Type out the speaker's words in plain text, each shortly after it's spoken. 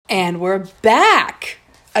And we're back.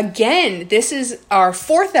 Again, this is our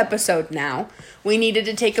 4th episode now. We needed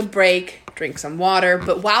to take a break, drink some water,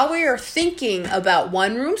 but while we were thinking about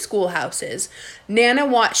one-room schoolhouses, Nana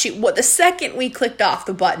the second we clicked off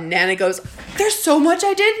the button, Nana goes, "There's so much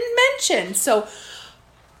I didn't mention." So,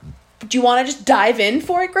 do you want to just dive in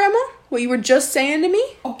for it, Grandma? What you were just saying to me?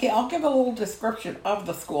 Okay, I'll give a little description of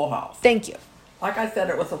the schoolhouse. Thank you. Like I said,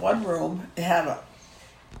 it was a one room. It had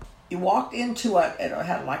you walked into it, and it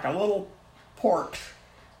had like a little porch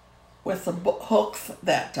with some hooks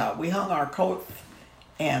that we hung our coats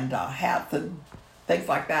and hats and things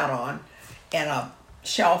like that on, and a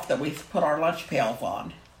shelf that we put our lunch pails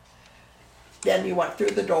on. Then you went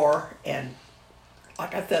through the door, and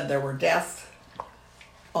like I said, there were desks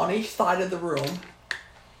on each side of the room.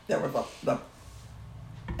 There was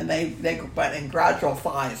and they went in gradual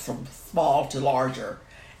size from small to larger.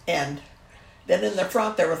 And then in the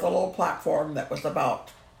front there was a little platform that was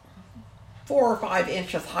about 4 or 5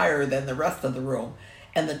 inches higher than the rest of the room.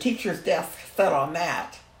 And the teacher's desk sat on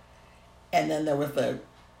that. And then there was the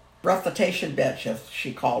recitation bench, as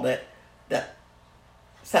she called it, that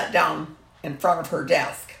sat down in front of her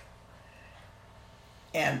desk.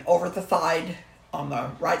 And over the side, on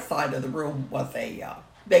the right side of the room, was the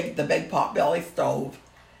big pot-belly stove.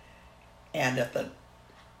 And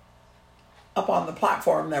up on the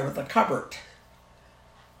platform there was a cupboard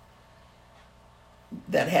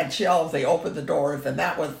that had shelves. They opened the doors, and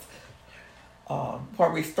that was where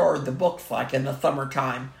we stored the books, like in the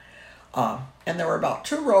summertime. And there were about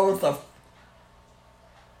 2 rows of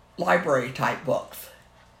library-type books.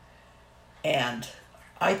 And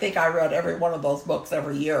I think I read every one of those books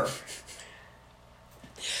every year.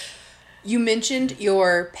 You mentioned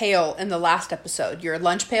your pail in the last episode, your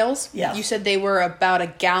lunch pails. Yes. You said they were about a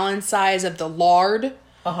gallon size of the lard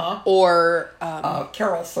or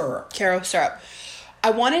Karo syrup. Karo syrup.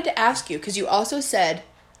 I wanted to ask you, because you also said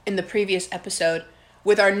in the previous episode,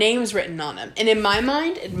 with our names written on them. And in my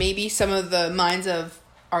mind, and maybe some of the minds of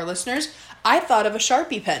our listeners, I thought of a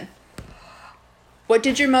Sharpie pen. What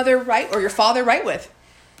did your mother write or your father write with?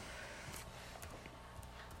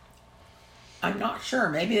 I'm not sure.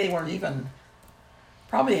 Maybe they weren't even...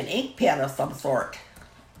 Probably an ink pen of some sort.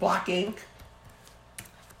 Black ink.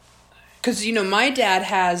 Because, my dad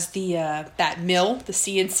has that mill, the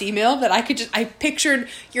CNC mill, that I pictured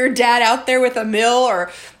your dad out there with a mill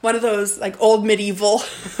or one of those, like, old medieval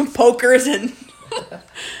pokers and...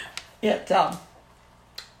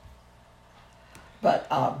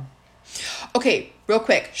 Okay, real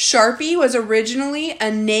quick. Sharpie was originally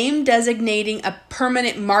a name designating a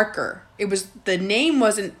permanent marker. The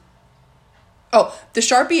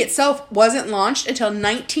Sharpie itself wasn't launched until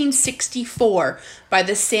 1964 by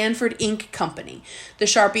the Sanford Ink Company. The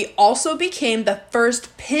Sharpie also became the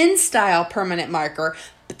first pen-style permanent marker,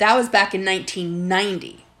 but that was back in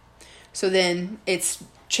 1990. So then it's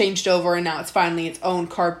changed over, and now it's finally its own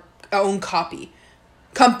company,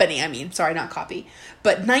 not copy.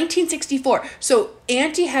 But 1964. So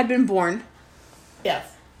Auntie had been born. Yes.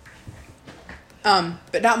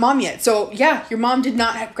 But not Mom yet. So, yeah, your mom did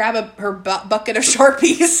not grab her bucket of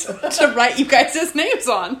Sharpies to write you guys' names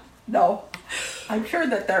on. No. I'm sure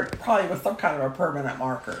that there probably was some kind of a permanent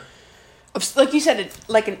marker. Like you said, it's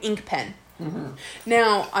like an ink pen. Mm-hmm.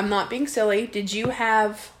 Now, I'm not being silly. Did you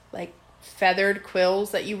have, like, feathered quills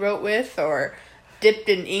that you wrote with, or dipped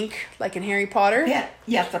in ink like in Harry Potter?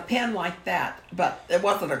 Yes, a pen like that. But it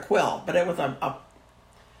wasn't a quill, but it was a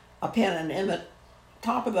pen, and in the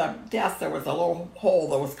top of the desk there was a little hole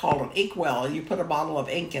that was called an inkwell, and you put a bottle of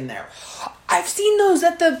ink in there. I've seen those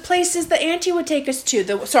at the places that Auntie would take us to.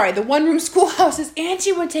 The one-room schoolhouses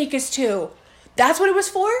Auntie would take us to. That's what it was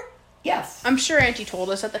for? Yes. I'm sure Auntie told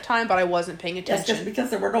us at the time, but I wasn't paying attention. That's just because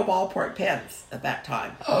there were no ballpoint pens at that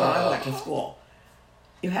time when I went to school.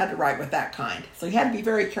 You had to write with that kind. So you had to be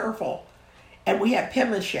very careful. And we had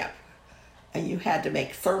penmanship. And you had to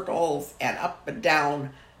make circles and up and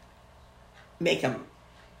down, make them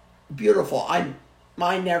beautiful.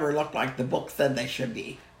 Mine never looked like the book said they should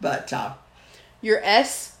be. But your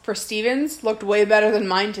S for Stevens looked way better than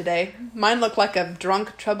mine today. Mine looked like a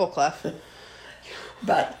drunk treble clef.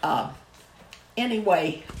 But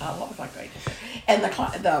anyway, what was I going to say? And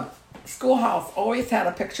the schoolhouse always had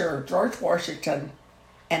a picture of George Washington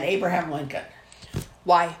and Abraham Lincoln.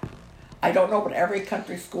 Why? I don't know, but every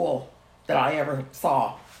country school that I ever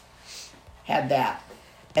saw had that.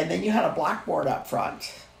 And then you had a blackboard up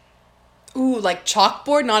front. Ooh, like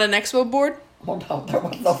chalkboard, not an expo board? Well, no, there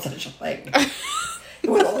was no such a thing. It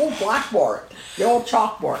was an old blackboard, the old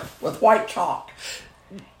chalkboard with white chalk.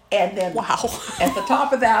 And then wow. At the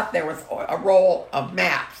top of that, there was a roll of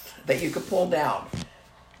maps that you could pull down.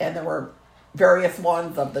 and there were various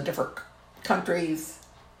ones of the different countries,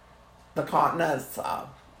 the continents,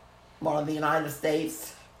 one of the United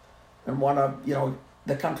States, and one of,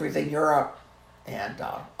 the countries in Europe and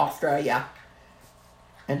Australia.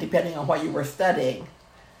 And depending on what you were studying,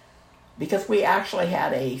 because we actually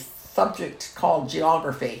had a subject called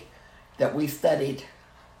geography that we studied.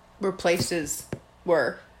 Where places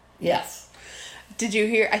were. Yes. Did you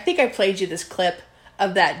hear? I think I played you this clip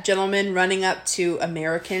of that gentleman running up to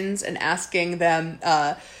Americans and asking them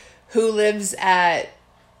who lives at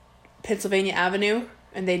Pennsylvania Avenue,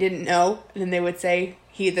 and they didn't know. And then they would say,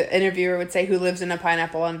 the interviewer would say, who lives in a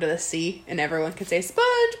pineapple under the sea, and everyone could say,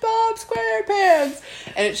 SpongeBob SquarePants.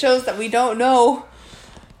 And it shows that we don't know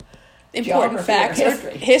important facts or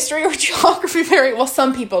history or geography very well.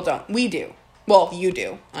 Some people don't. We do. Well, you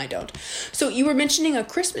do. I don't. So you were mentioning a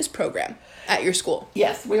Christmas program at your school.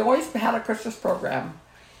 Yes, we always had a Christmas program,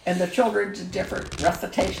 and the children did different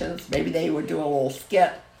recitations. Maybe they would do a little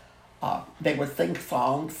skit. They would sing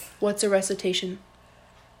songs. What's a recitation?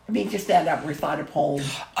 I mean, just stand up and recite a poem.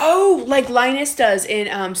 Oh, like Linus does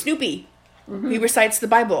in Snoopy. Mm-hmm. He recites the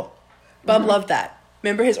Bible. Bub loved that.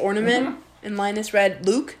 Remember his ornament? Mm-hmm. And Linus read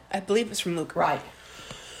Luke? I believe it's from Luke. Right.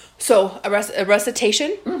 So, a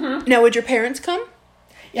recitation? Mm-hmm. Now, would your parents come?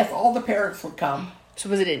 Yes, all the parents would come. So,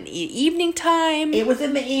 was it in evening time? It was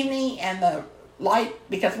in the evening, and the light,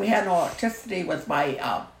 because we had no electricity, was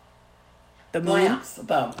by the lamps,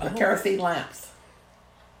 the kerosene lamps.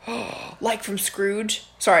 Like from Scrooge?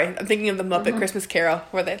 Sorry, I'm thinking of the Muppet Christmas Carol,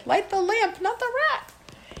 where they light the lamp, not the rat.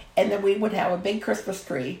 And then we would have a big Christmas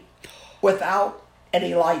tree without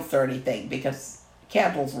any lights or anything, because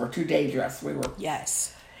candles were too dangerous.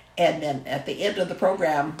 Yes. And then at the end of the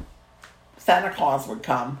program, Santa Claus would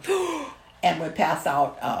come and would pass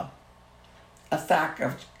out a sack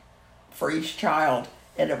for each child,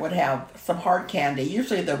 and it would have some hard candy.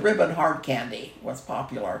 Usually the ribbon hard candy was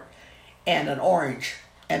popular, and an orange,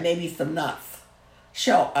 and maybe some nuts.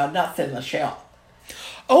 Nuts in the shell.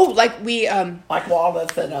 Oh, like we... like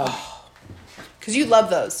walnuts and... Because you love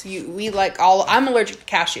those. We like all... I'm allergic to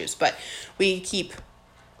cashews, but we keep...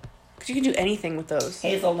 Because you can do anything with those.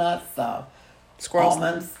 Hazelnuts, squirrels.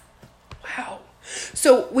 Almonds. Wow.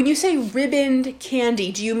 So when you say ribboned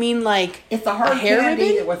candy, do you mean like it's a hard hair candy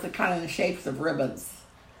ribbon? that was the kind of the shapes of ribbons.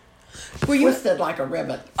 Were you twisted like a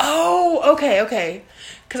ribbon? Oh, okay.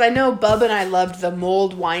 Because I know Bub and I loved the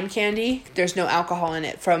mulled wine candy. There's no alcohol in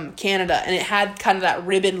it, from Canada, and it had kind of that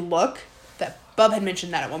ribbon look. That Bub had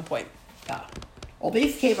mentioned that at one point. Yeah. Well,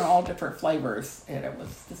 these came in all different flavors, and it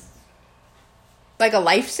was just like a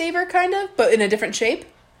Lifesaver, kind of, but in a different shape.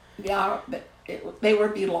 Yeah, they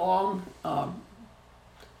would be long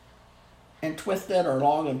and twisted, or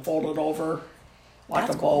long and folded over like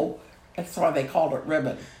a bow. That's why they called it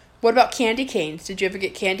ribbon. What about candy canes? Did you ever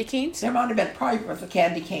get candy canes? There might have been probably with a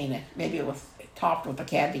candy cane. Maybe it was topped with a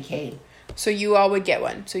candy cane. So you all would get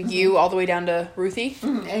one. So you all the way down to Ruthie?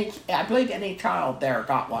 Mm-hmm. I believe any child there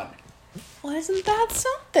got one. Well, isn't that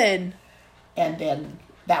something? And then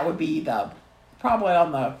that would be probably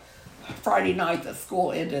on the Friday night that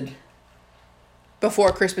school ended.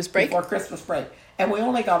 Before Christmas break? Before Christmas break. And we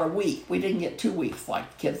only got a week. We didn't get 2 weeks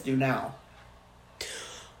like kids do now.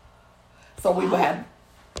 So we had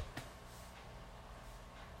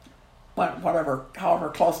however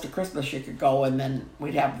close to Christmas you could go, and then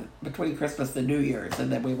we'd have between Christmas and New Year's,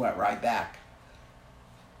 and then we went right back.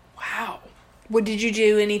 Wow. Well, did you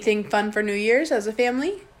do anything fun for New Year's as a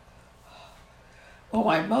family? Well,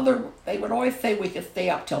 my mother, they would always say we could stay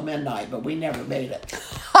up till midnight, but we never made it.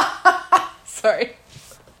 Sorry.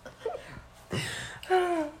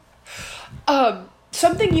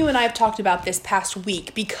 Something you and I have talked about this past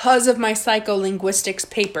week because of my psycholinguistics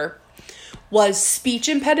paper was speech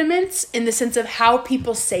impediments, in the sense of how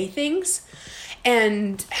people say things,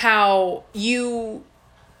 and how you,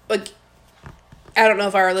 like, I don't know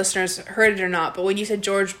if our listeners heard it or not, but when you said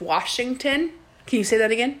George Washington, can you say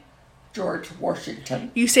that again? George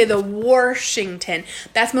Washington. You say the Washington.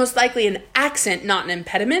 That's most likely an accent, not an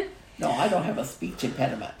impediment. No, I don't have a speech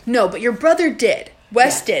impediment. No, but your brother did.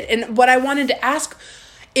 Wes did. And what I wanted to ask,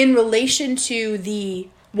 in relation to the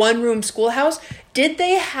one-room schoolhouse, did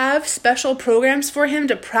they have special programs for him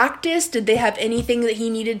to practice? Did they have anything that he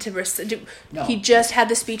needed to do? No. He just had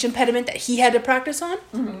the speech impediment that he had to practice on?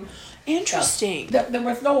 Mm-hmm. Interesting. There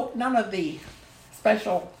was none of the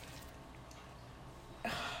special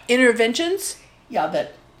interventions? Yeah,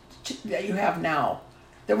 that you have now.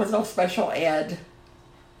 There was no special ed.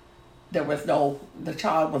 There was the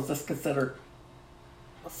child was just considered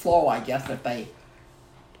slow, I guess, if they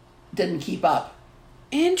didn't keep up.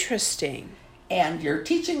 Interesting. And your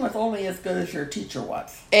teaching was only as good as your teacher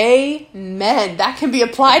was. Amen. That can be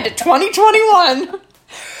applied to 2021.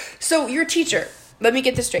 So your teacher, let me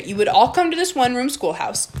get this straight. You would all come to this one-room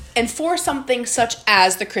schoolhouse, and for something such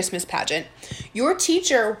as the Christmas pageant, your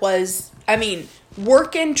teacher was,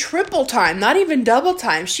 working triple time, not even double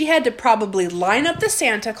time. She had to probably line up the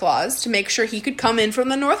Santa Claus to make sure he could come in from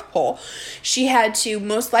the North Pole. She had to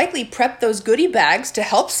most likely prep those goodie bags to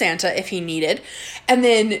help Santa if he needed. And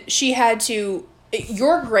then she had to,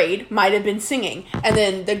 your grade might have been singing. And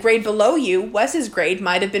then the grade below you, Wes's grade,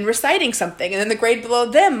 might have been reciting something. And then the grade below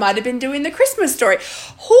them might have been doing the Christmas story.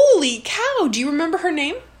 Holy cow. Do you remember her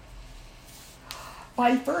name?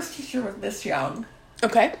 My first teacher was Miss Young.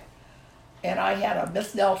 Okay. And I had a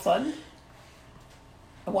Miss Nelson,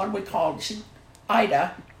 the one we called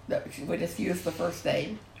Ida, we just used the first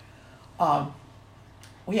name.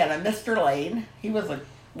 We had a Mr. Lane. He was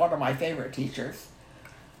one of my favorite teachers.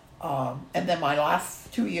 And then my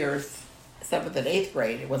last 2 years, 7th and 8th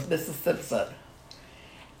grade, it was Mrs. Simpson.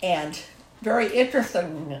 And very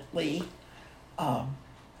interestingly, one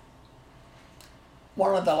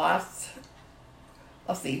of the last,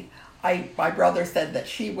 my brother said that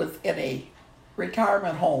she was in a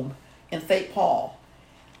retirement home in St. Paul,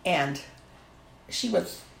 and she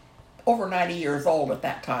was over 90 years old at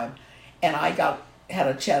that time, and I had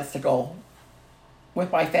a chance to go with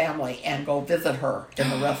my family and go visit her in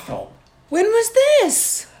the rest home. When was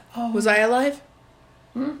this? Was I alive?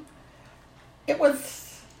 It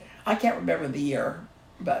was, I can't remember the year,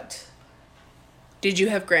 but... Did you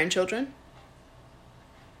have grandchildren?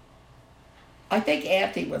 I think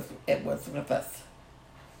Auntie was with us.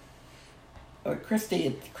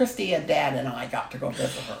 Christy and Dad and I got to go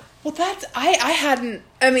visit her. Well,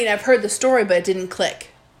 I've heard the story, but it didn't click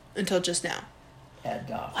until just now. And,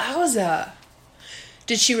 wowza.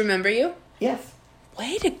 Did she remember you? Yes.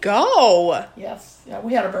 Way to go. Yes. Yeah,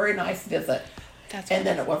 we had a very nice visit. That's and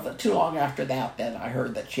wonderful. Then it wasn't too long after that, then I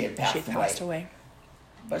heard that she had passed away.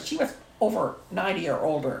 But she was over 90 or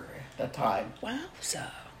older at the time.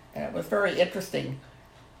 Wowza. And it was very interesting,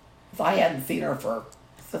 because I hadn't seen her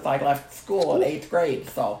since I left school in 8th grade.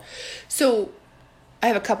 So I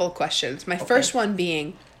have a couple of questions. My first one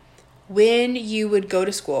being, when you would go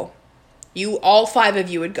to school, all 5 of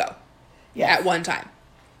you would go at one time.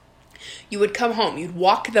 You would come home. You'd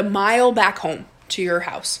walk the mile back home to your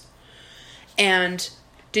house. And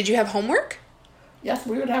did you have homework? Yes,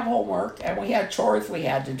 we would have homework, and we had chores we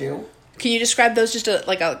had to do. Can you describe those just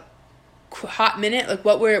a hot minute? Like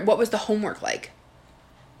what was the homework like?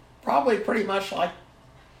 Probably pretty much like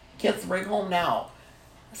kids bring home now.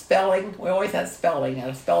 Spelling, we always had spelling,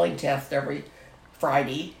 and a spelling test every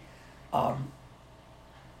Friday. And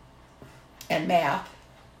math.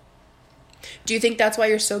 Do you think that's why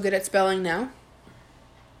you're so good at spelling now?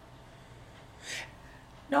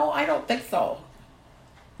 No, I don't think so.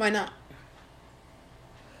 Why not?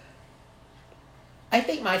 I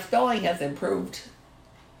think my spelling has improved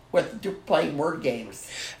with playing word games.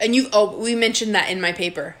 And we mentioned that in my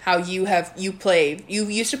paper, how you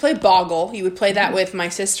used to play Boggle. You would play that with my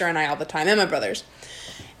sister and I all the time, and my brothers.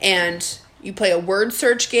 And you play a word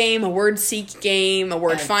search game, a word seek game, a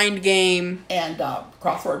word find game. And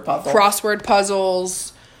crossword puzzles. Crossword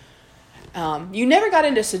puzzles. You never got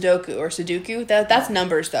into Sudoku. That's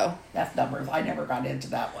numbers, though. That's numbers. I never got into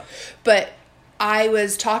that one. But I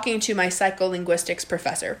was talking to my psycholinguistics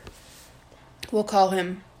professor. We'll call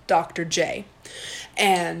him Dr. J.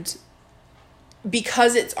 And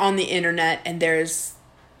because it's on the internet and there's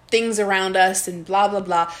things around us and blah, blah,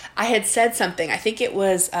 blah, I had said something. I think it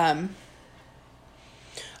was, it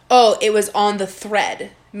was on the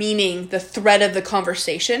thread, meaning the thread of the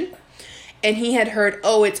conversation. And he had heard,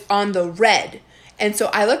 it's on the red. And so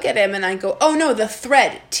I look at him and I go, oh no, the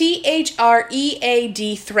thread,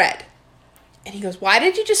 THREAD thread. And he goes, why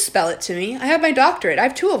did you just spell it to me? I have my doctorate. I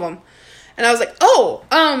have 2 of them. And I was like,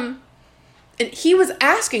 and he was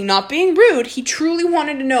asking, not being rude. He truly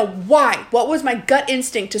wanted to know why. What was my gut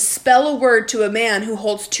instinct to spell a word to a man who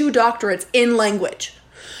holds 2 doctorates in language?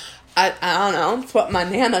 I don't know. It's what my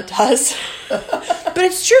Nana does. But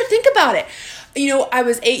it's true. Think about it. I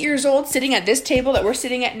was 8 years old sitting at this table that we're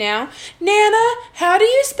sitting at now. Nana, how do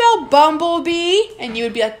you spell bumblebee? And you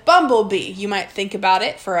would be like, bumblebee. You might think about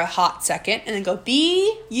it for a hot second and then go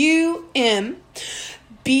BUMBLE.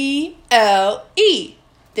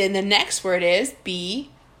 Then the next word is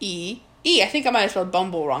BEE. I think I might have spelled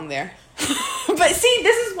bumble wrong there. But see,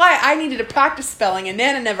 this is why I needed to practice spelling, and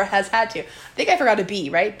Nana never has had to. I think I forgot a B,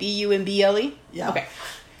 right? BUMBLE? Yeah. Okay.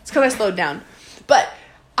 It's because I slowed down. But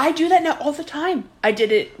I do that now all the time. I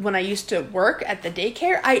did it when I used to work at the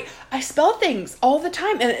daycare. I spell things all the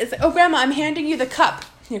time. And it's like, oh, Grandma, I'm handing you the cup.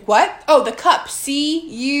 You're like, what? Oh, the cup.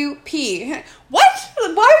 C-U-P. What? Why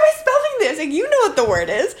am I spelling this? Like, you know what the word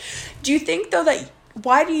is. Do you think, though, that...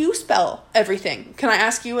 Why do you spell everything? Can I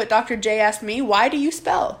ask you what Dr. J asked me? Why do you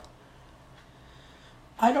spell?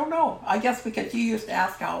 I don't know. I guess because you used to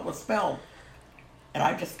ask how it was spelled. And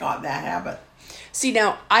I just got in that habit. See,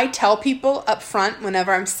 now, I tell people up front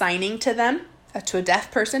whenever I'm signing to them, to a deaf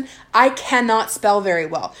person, I cannot spell very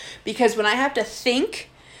well. Because when I have to think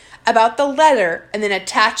about the letter and then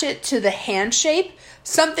attach it to the hand shape,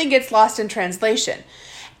 something gets lost in translation.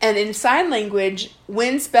 And in sign language,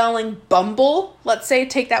 when spelling bumble, let's say,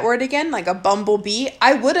 take that word again, like a bumblebee,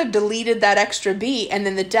 I would have deleted that extra B, and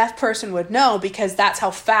then the deaf person would know because that's how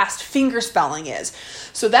fast finger spelling is.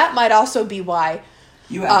 So that might also be why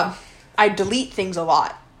I delete things a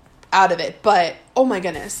lot out of it. But, oh my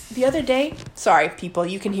goodness, the other day, sorry people,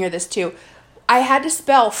 you can hear this too, I had to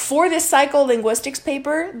spell for this psycholinguistics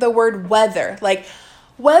paper the word weather, like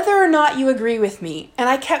whether or not you agree with me. And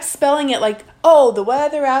I kept spelling it like, oh, the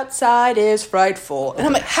weather outside is frightful. And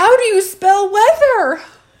I'm like, how do you spell weather?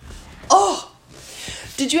 Oh,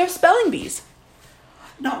 did you have spelling bees?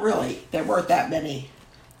 Not really. There weren't that many.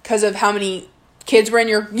 Because of how many kids were in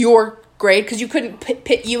your grade? Because you couldn't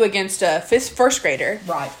pit you against a first grader.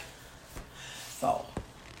 Right. So,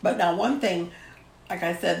 but now one thing, like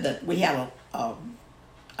I said, that we had an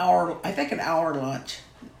hour lunch.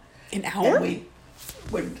 An hour? And we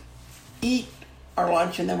would eat our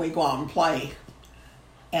lunch and then we'd go out and play.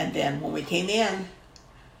 And then when we came in,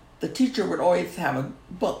 the teacher would always have a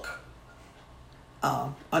book,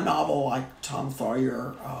 a novel like Tom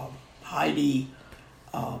Sawyer, Heidi,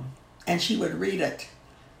 and she would read it.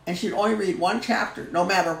 And she'd only read one chapter, no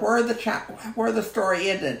matter where the story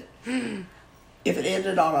ended. If it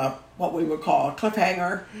ended on what we would call a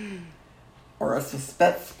cliffhanger or a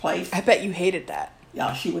suspense place. I bet you hated that.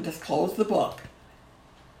 Yeah, she would just close the book.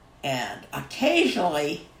 And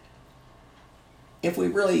occasionally, if we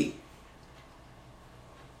really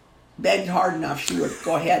begged hard enough, she would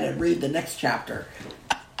go ahead and read the next chapter.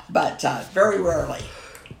 But very rarely.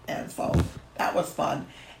 And so that was fun.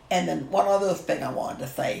 And then one other thing I wanted to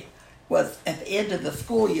say was at the end of the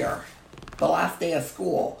school year, the last day of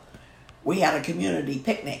school, we had a community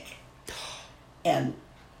picnic. And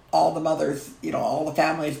all the mothers, all the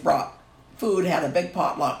families brought food, had a big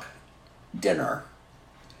potluck dinner.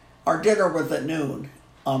 Our dinner was at noon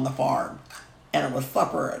on the farm, and it was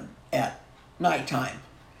supper at nighttime.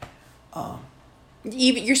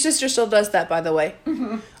 Your sister still does that, by the way.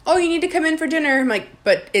 Mm-hmm. Oh, you need to come in for dinner. I'm like,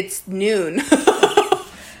 but it's noon.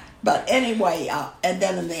 But anyway, and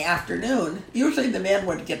then in the afternoon, usually the men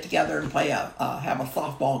would get together and play have a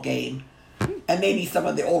softball game, and maybe some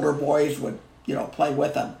of the older boys would play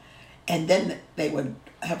with them, and then they would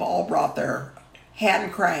have all brought their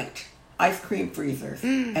hand cranked ice cream freezers,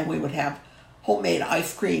 and we would have homemade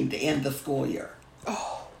ice cream to end the school year.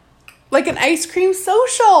 Oh, like an ice cream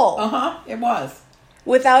social. It was.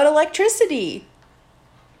 Without electricity.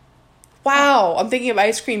 Wow, I'm thinking of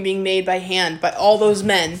ice cream being made by hand by all those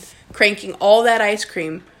men cranking all that ice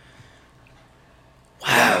cream.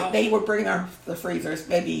 Wow. They would bring the freezers,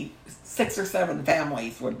 maybe 6 or 7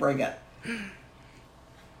 families would bring it.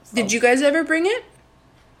 So, did you guys ever bring it?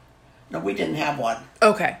 No, we didn't have one.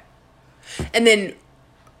 Okay. And then,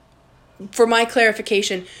 for my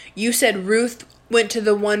clarification, you said Ruth went to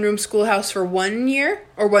the one-room schoolhouse for 1 year?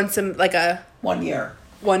 Or 1 year.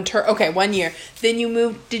 Okay, 1 year. Then you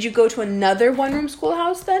moved, did you go to another one-room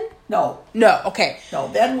schoolhouse then? No. No, okay. No,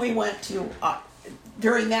 then we went to,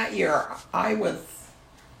 during that year, I was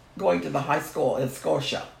going to the high school in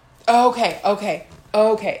Scotia. Okay.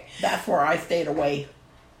 That's where I stayed away,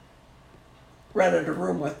 rented a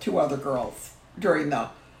room with 2 other girls during the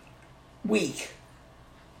week,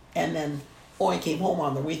 and then only came home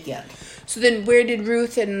on the weekend. So then where did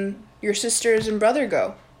Ruth and your sisters and brother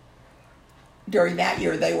go? During that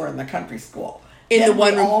year, they were in the country school. In then the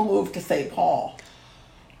one we room. all moved to St. Paul,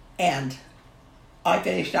 and I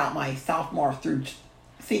finished out my sophomore through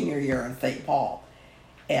senior year in St. Paul,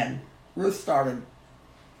 and Ruth started,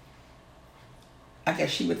 I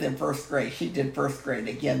guess she was in first grade. She did first grade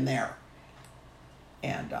again there.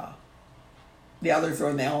 And the others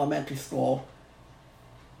were in the elementary school.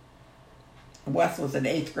 Wes was in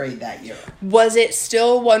 8th grade that year. Was it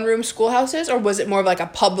still one-room schoolhouses, or was it more of like a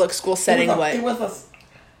public school setting?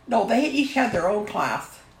 No, they each had their own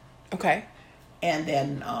class. Okay. And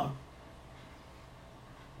then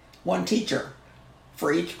one teacher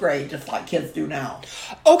for each grade, just like kids do now.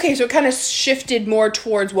 Okay, so it kind of shifted more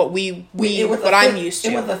towards what I'm used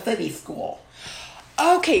to. It was a city school.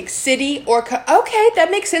 Okay, city or... Okay, that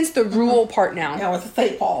makes sense, the rural part now. Yeah, it was the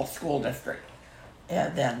St. Paul School District.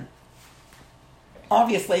 And then,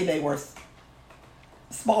 obviously, they were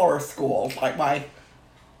smaller schools. Like my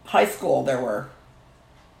high school, there were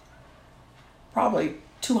probably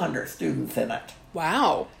 200 students in it.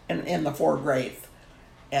 Wow. In the 4 grades.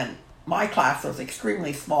 And my class was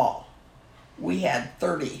extremely small. We had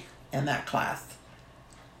 30 in that class.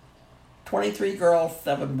 23 girls,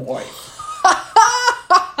 7 boys.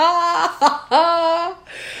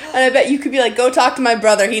 And I bet you could be like, go talk to my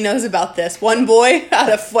brother. He knows about this. 1 boy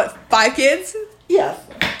out of, 5 kids? Yes.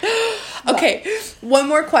 Okay, one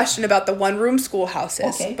more question about the one-room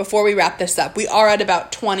schoolhouses before we wrap this up. We are at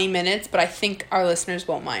about 20 minutes, but I think our listeners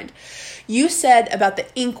won't mind. You said about the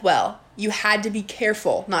inkwell, you had to be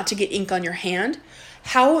careful not to get ink on your hand.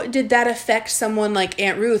 How did that affect someone like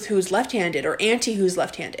Aunt Ruth who's left-handed or Auntie who's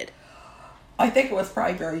left-handed? I think it was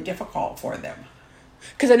probably very difficult for them.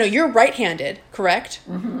 Because I know you're right-handed, correct?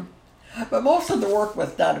 Mm-hmm. But most of the work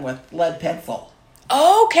was done with lead pencil.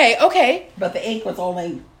 Oh, okay. But the ink was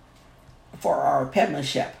only for our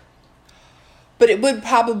penmanship. But it would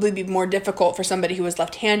probably be more difficult for somebody who was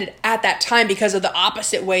left-handed at that time because of the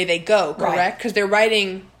opposite way they go, correct? Because they're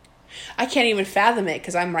writing... I can't even fathom it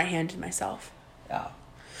because I'm right-handed myself. Yeah.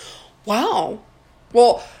 Wow.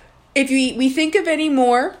 Well, if we think of any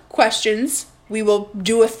more questions, we will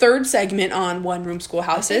do a 3rd segment on one-room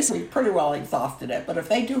schoolhouses. I think we pretty well exhausted it, but if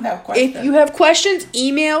they do have questions... If you have questions,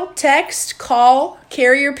 email, text, call,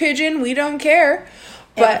 carrier pigeon, we don't care.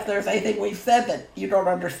 But if there's anything we've said that you don't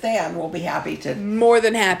understand, we'll be happy to... More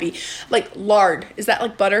than happy. Like lard. Is that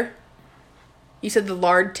like butter? You said the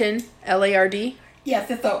lard tin? L-A-R-D?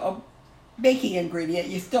 Yes, it's a baking ingredient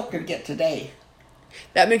you still can get today.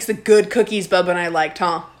 That makes the good cookies Bubba and I liked,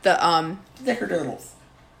 huh? The, Snickerdoodles.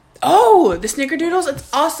 Oh, the Snickerdoodles.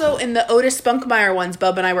 It's also in the Otis Spunkmeyer ones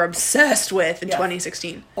Bubba and I were obsessed with in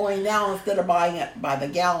 2016. Only now, instead of buying it by the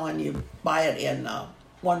gallon, you buy it in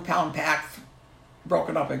 1-pound packs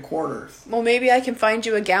broken up in quarters. Well, maybe I can find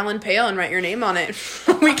you a gallon pail and write your name on it.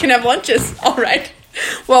 We can have lunches. All right.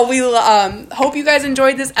 Well, we hope you guys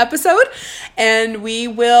enjoyed this episode, and we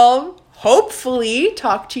will hopefully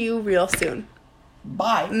talk to you real soon.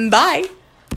 Bye. Bye.